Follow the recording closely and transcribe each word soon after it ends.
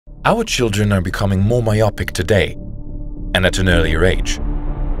Our children are becoming more myopic today, and at an earlier age.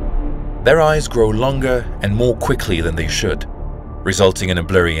 Their eyes grow longer and more quickly than they should, resulting in a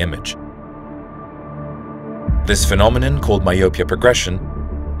blurry image. This phenomenon, called myopia progression,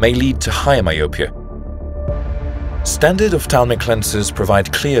 may lead to higher myopia. Standard ophthalmic lenses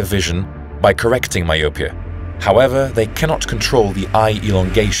provide clear vision by correcting myopia. However, they cannot control the eye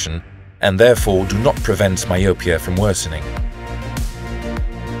elongation and therefore do not prevent myopia from worsening.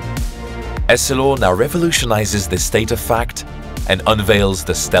 Essilor now revolutionizes this state of fact and unveils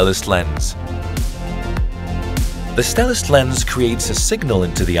the Stellest lens. The Stellest lens creates a signal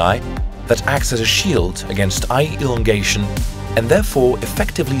into the eye that acts as a shield against eye elongation and therefore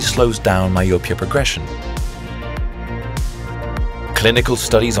effectively slows down myopia progression. Clinical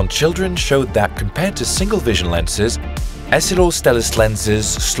studies on children showed that compared to single-vision lenses, Essilor Stellest lenses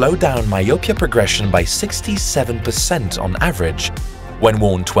slow down myopia progression by 67% on average when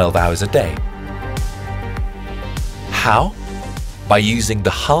worn 12 hours a day. How? By using the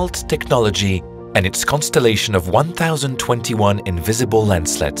HALT technology and its constellation of 1021 invisible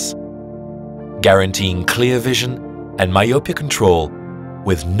lenslets, guaranteeing clear vision and myopia control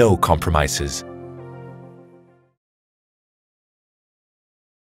with no compromises.